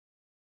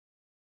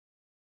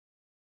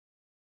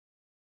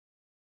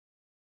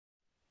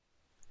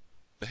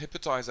The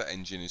Hippotizer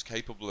engine is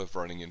capable of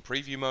running in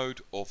preview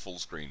mode or full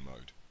screen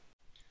mode.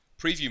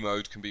 Preview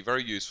mode can be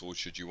very useful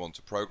should you want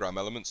to program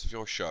elements of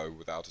your show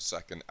without a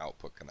second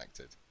output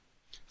connected.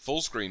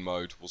 Full screen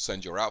mode will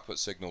send your output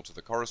signal to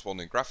the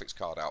corresponding graphics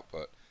card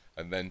output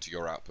and then to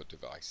your output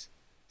device,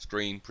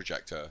 screen,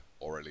 projector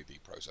or LED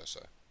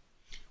processor.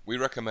 We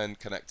recommend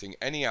connecting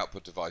any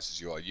output devices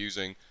you are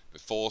using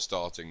before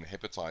starting the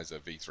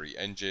Hippotizer V3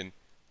 engine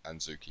and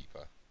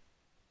Zookeeper.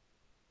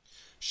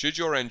 Should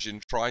your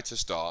engine try to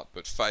start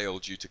but fail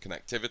due to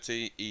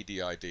connectivity,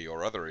 EDID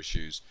or other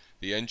issues,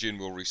 the engine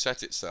will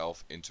reset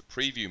itself into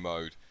preview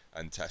mode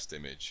and test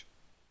image.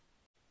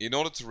 In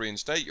order to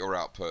reinstate your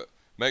output,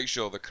 make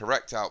sure the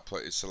correct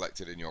output is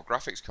selected in your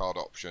graphics card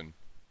option,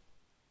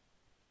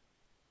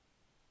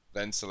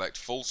 then select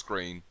full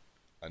screen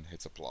and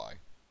hit apply.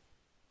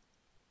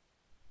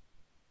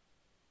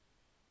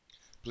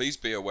 Please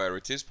be aware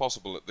it is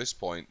possible at this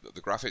point that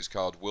the graphics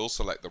card will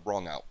select the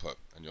wrong output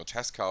and your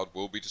test card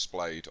will be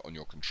displayed on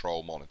your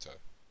control monitor.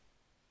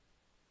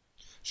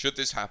 Should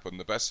this happen,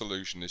 the best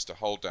solution is to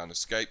hold down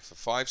escape for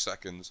 5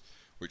 seconds,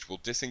 which will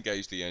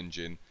disengage the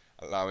engine,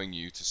 allowing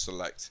you to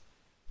select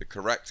the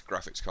correct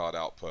graphics card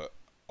output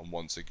and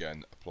once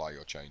again apply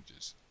your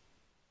changes.